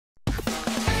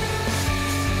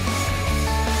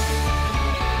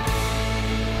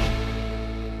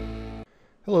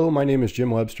Hello, my name is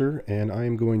Jim Webster, and I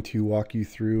am going to walk you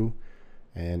through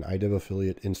an iDev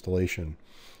affiliate installation.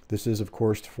 This is, of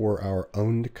course, for our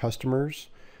owned customers.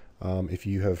 If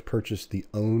you have purchased the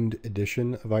owned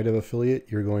edition of iDev affiliate,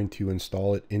 you're going to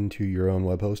install it into your own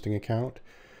web hosting account.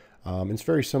 It's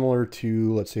very similar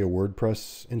to, let's say, a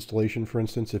WordPress installation, for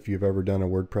instance, if you've ever done a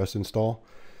WordPress install.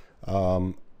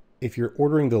 If you're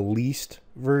ordering the leased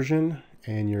version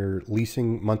and you're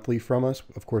leasing monthly from us,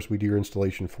 of course, we do your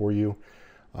installation for you.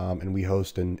 And we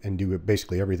host and do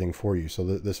basically everything for you. So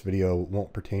this video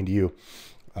won't pertain to you.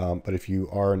 But if you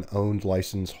are an owned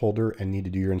license holder and need to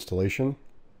do your installation,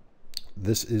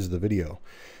 this is the video.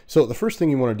 So the first thing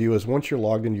you want to do is once you're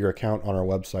logged into your account on our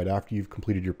website, after you've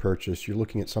completed your purchase, you're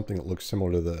looking at something that looks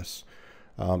similar to this.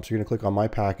 So you're going to click on My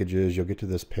Packages. You'll get to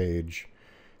this page.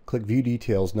 Click View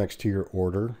Details next to your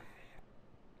order.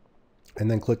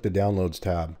 And then click the Downloads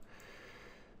tab.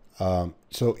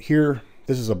 So here,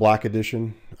 this is a black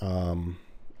edition.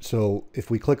 So if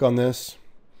we click on this,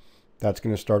 that's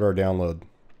going to start our download.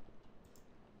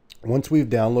 Once we've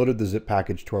downloaded the zip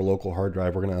package to our local hard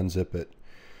drive, we're going to unzip it.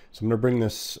 So I'm going to bring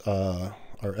this, our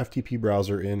FTP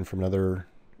browser in from another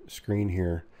screen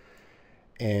here.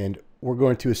 And we're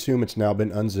going to assume it's now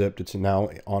been unzipped. It's now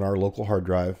on our local hard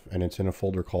drive, and it's in a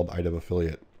folder called iDev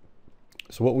Affiliate.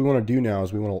 So what we want to do now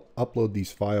is we want to upload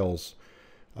these files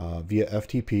via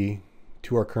FTP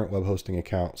to our current web hosting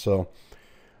account. So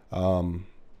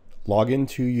log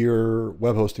into your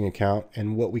web hosting account,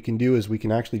 and what we can do is we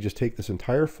can actually just take this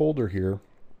entire folder here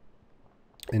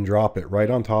and drop it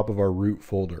right on top of our root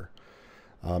folder.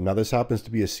 Now this happens to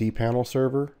be a cPanel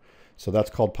server, so that's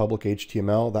called public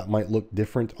HTML. That might look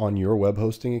different on your web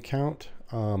hosting account.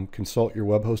 Consult your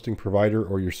web hosting provider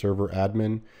or your server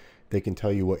admin. They can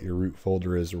tell you what your root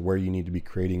folder is or where you need to be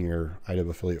creating your iDev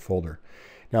affiliate folder.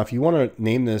 Now, if you want to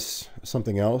name this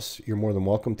something else, you're more than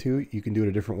welcome to. You can do it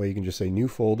a different way. You can just say new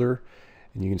folder,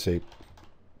 and you can say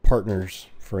partners,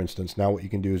 for instance. Now what you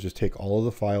can do is just take all of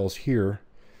the files here.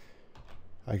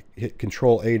 I hit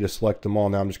Control A to select them all.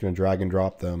 Now I'm just going to drag and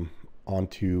drop them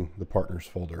onto the partners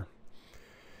folder.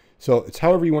 So it's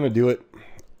however you want to do it.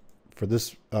 For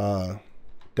this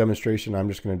demonstration, I'm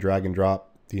just going to drag and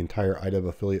drop the entire iDev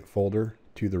affiliate folder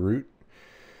to the root.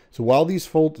 So while these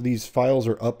files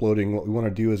are uploading, what we want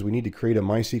to do is we need to create a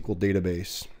MySQL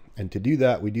database. And to do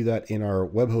that, we do that in our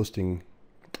web hosting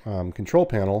control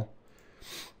panel,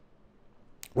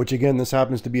 which again, this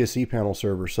happens to be a cPanel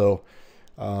server. So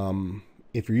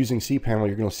if you're using cPanel,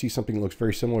 you're going to see something that looks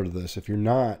very similar to this. If you're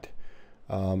not,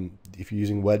 if you're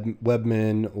using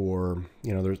Webmin, or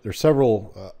there's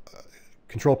several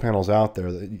control panels out there,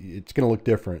 it's going to look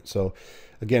different. So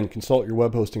again, consult your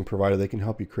web hosting provider. They can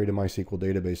help you create a MySQL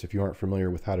database if you aren't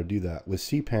familiar with how to do that. With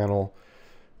cPanel,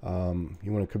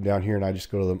 you want to come down here, and I just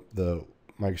go to the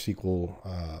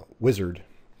MySQL wizard,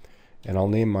 and I'll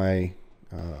name my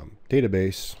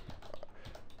database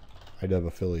iDev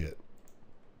affiliate.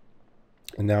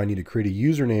 And now I need to create a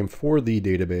username for the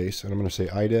database, and I'm going to say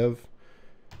iDev,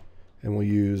 and we'll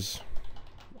use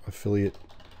affiliate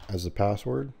as the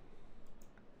password.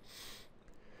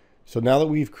 So now that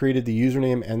we've created the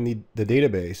username and the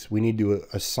database, we need to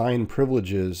assign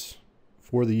privileges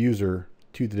for the user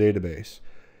to the database.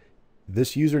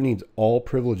 This user needs all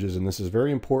privileges, and this is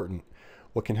very important.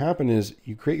 What can happen is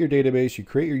you create your database, you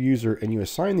create your user, and you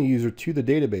assign the user to the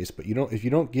database, but if you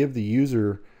don't give the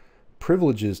user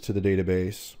privileges to the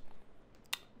database,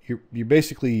 you're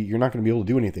not going to be able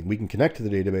to do anything. We can connect to the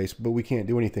database, but we can't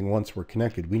do anything once we're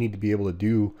connected. We need to be able to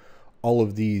do all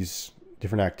of these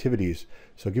different activities.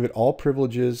 So give it all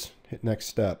privileges, hit next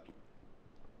step.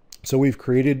 So we've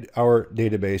created our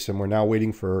database, and we're now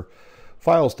waiting for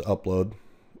files to upload,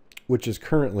 which is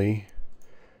currently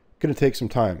going to take some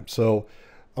time. So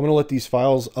I'm going to let these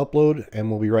files upload,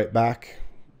 and we'll be right back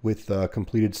with a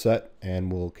completed set,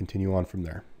 and we'll continue on from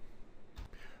there.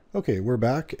 Okay, we're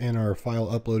back, and our file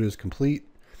upload is complete.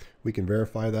 We can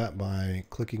verify that by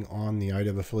clicking on the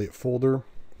iDev affiliate folder.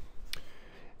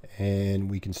 And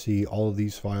we can see all of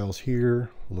these files here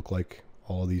look like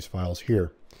all of these files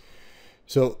here.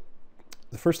 So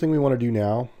the first thing we want to do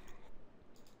now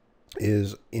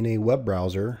is, in a web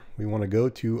browser, we want to go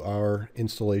to our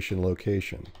installation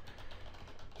location.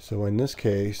 So in this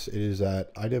case, it is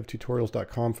at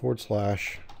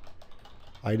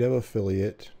idevtutorials.com/iDev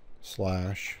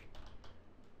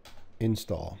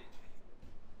affiliate/install.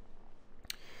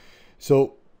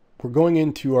 So we're going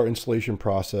into our installation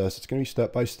process. It's going to be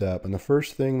step by step, and the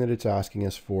first thing that it's asking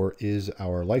us for is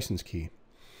our license key.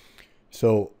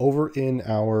 So over in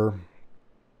our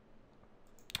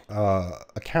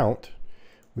account,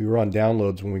 we were on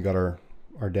downloads when we got our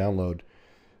download.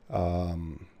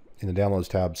 in the downloads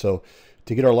tab. So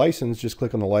to get our license, just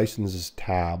click on the licenses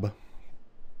tab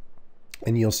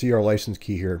and you'll see our license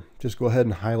key here. Just go ahead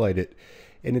and highlight it.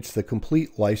 And it's the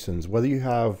complete license. Whether you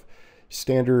have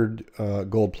standard,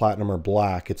 gold, platinum, or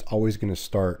black, it's always going to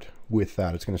start with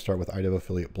that. It's going to start with IDEV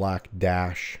Affiliate Black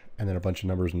dash and then a bunch of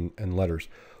numbers and letters.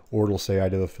 Or it'll say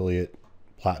IDEV Affiliate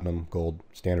Platinum, Gold,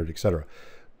 Standard, etc.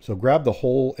 So grab the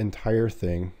whole entire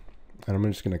thing and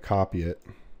I'm just going to copy it.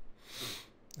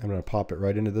 I'm going to pop it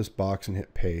right into this box and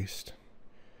hit paste.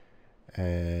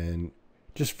 And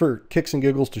just for kicks and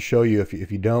giggles to show you, if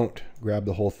you don't grab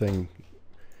the whole thing,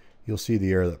 you'll see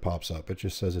the error that pops up. It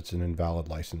just says it's an invalid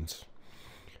license.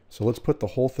 So let's put the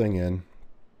whole thing in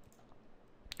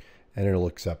and it'll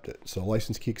accept it. So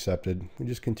license key accepted. We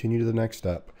just continue to the next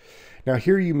step. Now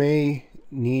here you may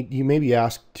be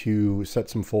asked to set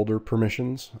some folder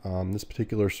permissions. This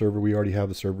particular server, we already have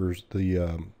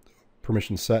the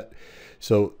permissions set.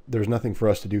 So there's nothing for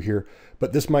us to do here,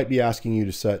 but this might be asking you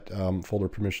to set folder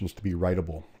permissions to be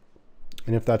writable.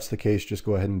 And if that's the case, just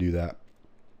go ahead and do that.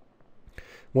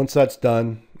 Once that's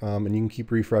done, and you can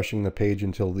keep refreshing the page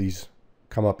until these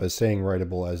come up as saying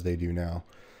writable as they do now.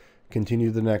 Continue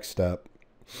to the next step.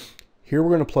 Here we're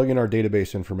going to plug in our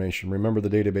database information. Remember the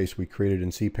database we created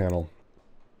in cPanel.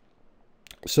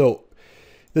 So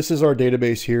this is our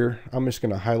database here. I'm just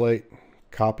going to highlight,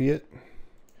 copy it.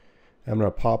 I'm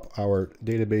going to pop our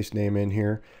database name in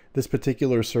here. This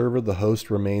particular server, the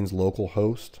host remains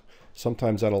localhost.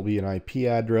 Sometimes that'll be an IP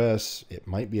address. It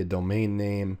might be a domain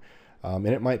name. And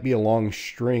it might be a long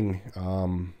string.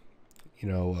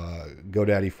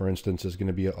 GoDaddy, for instance, is going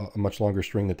to be a much longer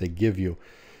string that they give you.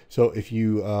 So if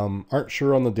you aren't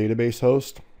sure on the database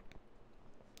host,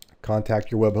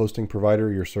 contact your web hosting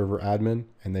provider, your server admin,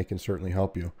 and they can certainly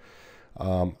help you.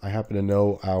 I happen to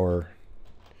know our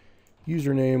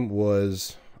username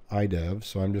was IDEV,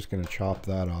 so I'm just going to chop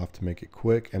that off to make it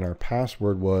quick. And our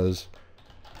password was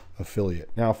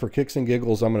affiliate. Now for kicks and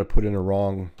giggles, I'm going to put in a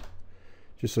wrong,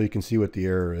 just so you can see what the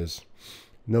error is.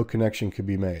 No connection could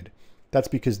be made. That's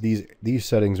because these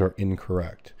settings are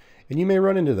incorrect. And you may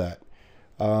run into that.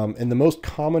 And the most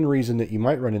common reason that you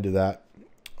might run into that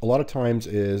a lot of times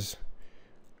is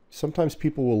sometimes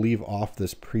people will leave off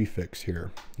this prefix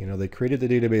here. You know, they created the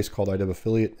database called IDEV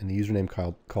Affiliate and the username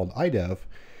called IDEV.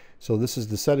 So this is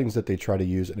the settings that they try to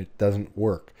use and it doesn't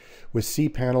work. With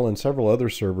cPanel and several other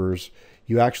servers,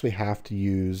 you actually have to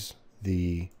use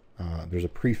the there's a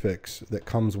prefix that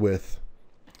comes with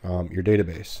your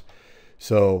database.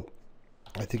 So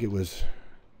I think it was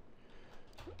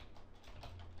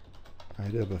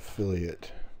IDEV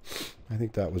Affiliate. I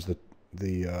think that was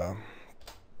the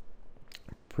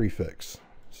prefix.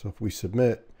 So if we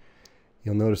submit,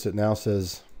 you'll notice it now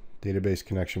says database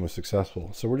connection was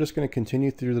successful. So we're just going to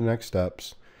continue through the next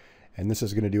steps. And this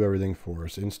is going to do everything for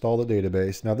us. Install the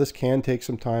database. Now this can take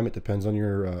some time. It depends on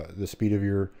your the speed of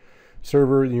your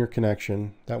server and your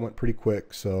connection. That went pretty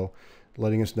quick. So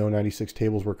letting us know 96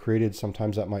 tables were created.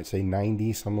 Sometimes that might say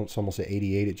 90. Some will say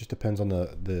 88. It just depends on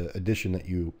the edition that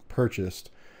you purchased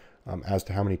as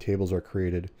to how many tables are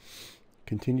created.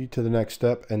 Continue to the next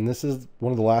step. And this is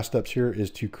one of the last steps here, is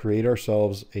to create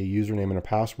ourselves a username and a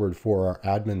password for our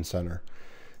admin center.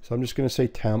 So I'm just going to say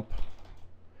temp,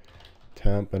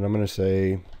 and I'm going to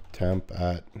say temp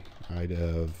at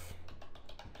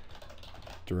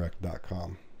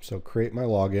idevdirect.com. So create my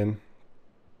login.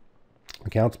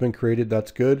 Account's been created.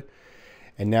 That's good.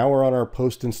 And now we're on our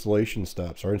post installation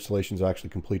steps. Our installation is actually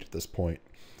complete at this point.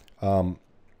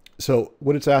 So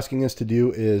what it's asking us to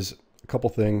do is a couple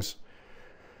things.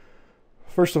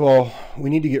 First of all, we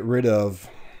need to get rid of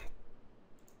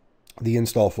the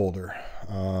install folder.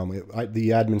 The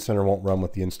admin center won't run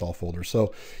with the install folder.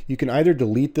 So you can either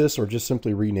delete this or just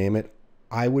simply rename it.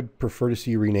 I would prefer to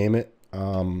see you rename it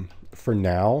for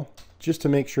now, just to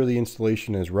make sure the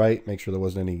installation is right, make sure there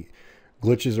wasn't any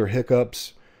glitches or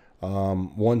hiccups.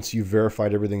 Once you've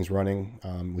verified everything's running,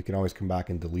 we can always come back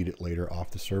and delete it later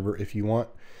off the server if you want.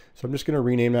 So I'm just going to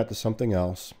rename that to something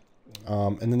else.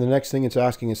 And then the next thing it's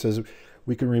asking, it says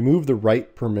we can remove the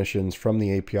write permissions from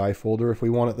the API folder if we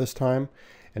want it this time.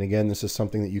 And again, this is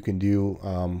something that you can do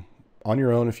on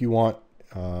your own if you want.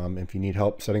 If you need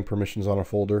help setting permissions on a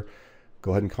folder,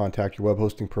 go ahead and contact your web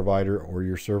hosting provider or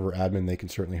your server admin. They can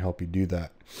certainly help you do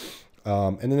that.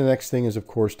 And then the next thing is, of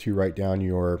course, to write down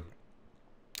your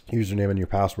username and your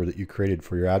password that you created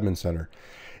for your admin center.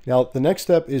 Now, the next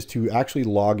step is to actually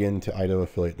log into IDEV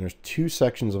Affiliate. And there's two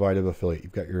sections of IDEV Affiliate.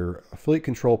 You've got your affiliate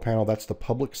control panel. That's the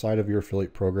public side of your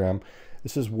affiliate program.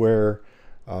 This is where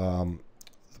the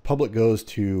public goes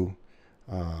to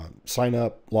sign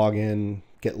up, log in,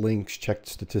 get links, check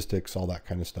statistics, all that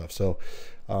kind of stuff. So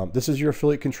this is your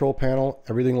affiliate control panel.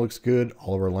 Everything looks good.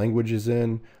 All of our language is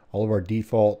in. All of our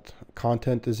default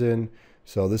content is in.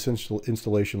 So this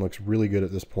installation looks really good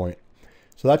at this point.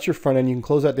 So that's your front end. You can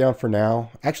close that down for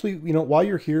now. Actually, you know, while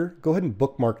you're here, go ahead and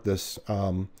bookmark this.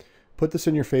 Put this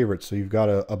in your favorites so you've got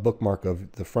a bookmark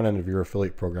of the front end of your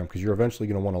affiliate program, because you're eventually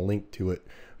going to want to link to it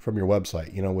from your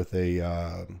website, you know, with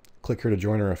a click here to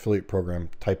join our affiliate program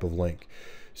type of link.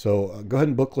 So go ahead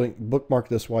and bookmark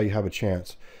this while you have a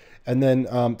chance. And then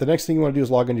the next thing you want to do is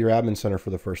log into your admin center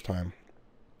for the first time.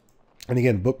 And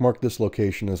again, bookmark this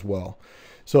location as well.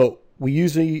 So we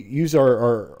usually use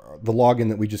the login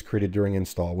that we just created during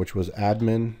install, which was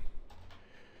admin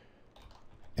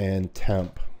and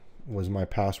temp was my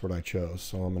password I chose.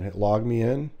 So I'm going to hit log me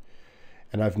in,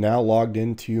 and I've now logged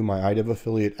into my iDev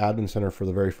Affiliate Admin Center for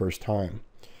the very first time.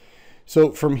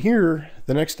 So from here,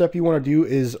 the next step you want to do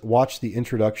is watch the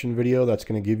introduction video. That's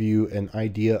going to give you an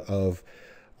idea of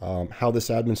how this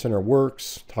Admin Center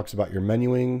works, talks about your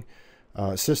menuing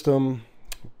system,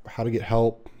 how to get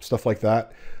help, stuff like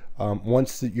that.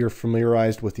 Once that you're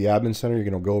familiarized with the Admin Center, you're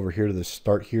going to go over here to the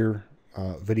Start Here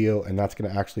video, and that's going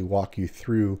to actually walk you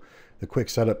through the quick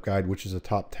setup guide, which is the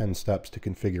top 10 steps to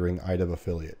configuring iDev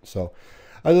Affiliate. So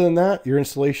other than that, your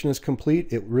installation is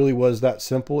complete. It really was that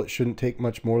simple. It shouldn't take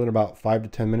much more than about 5 to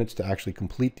 10 minutes to actually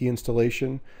complete the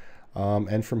installation.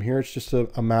 And from here, it's just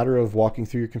a matter of walking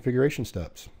through your configuration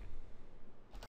steps.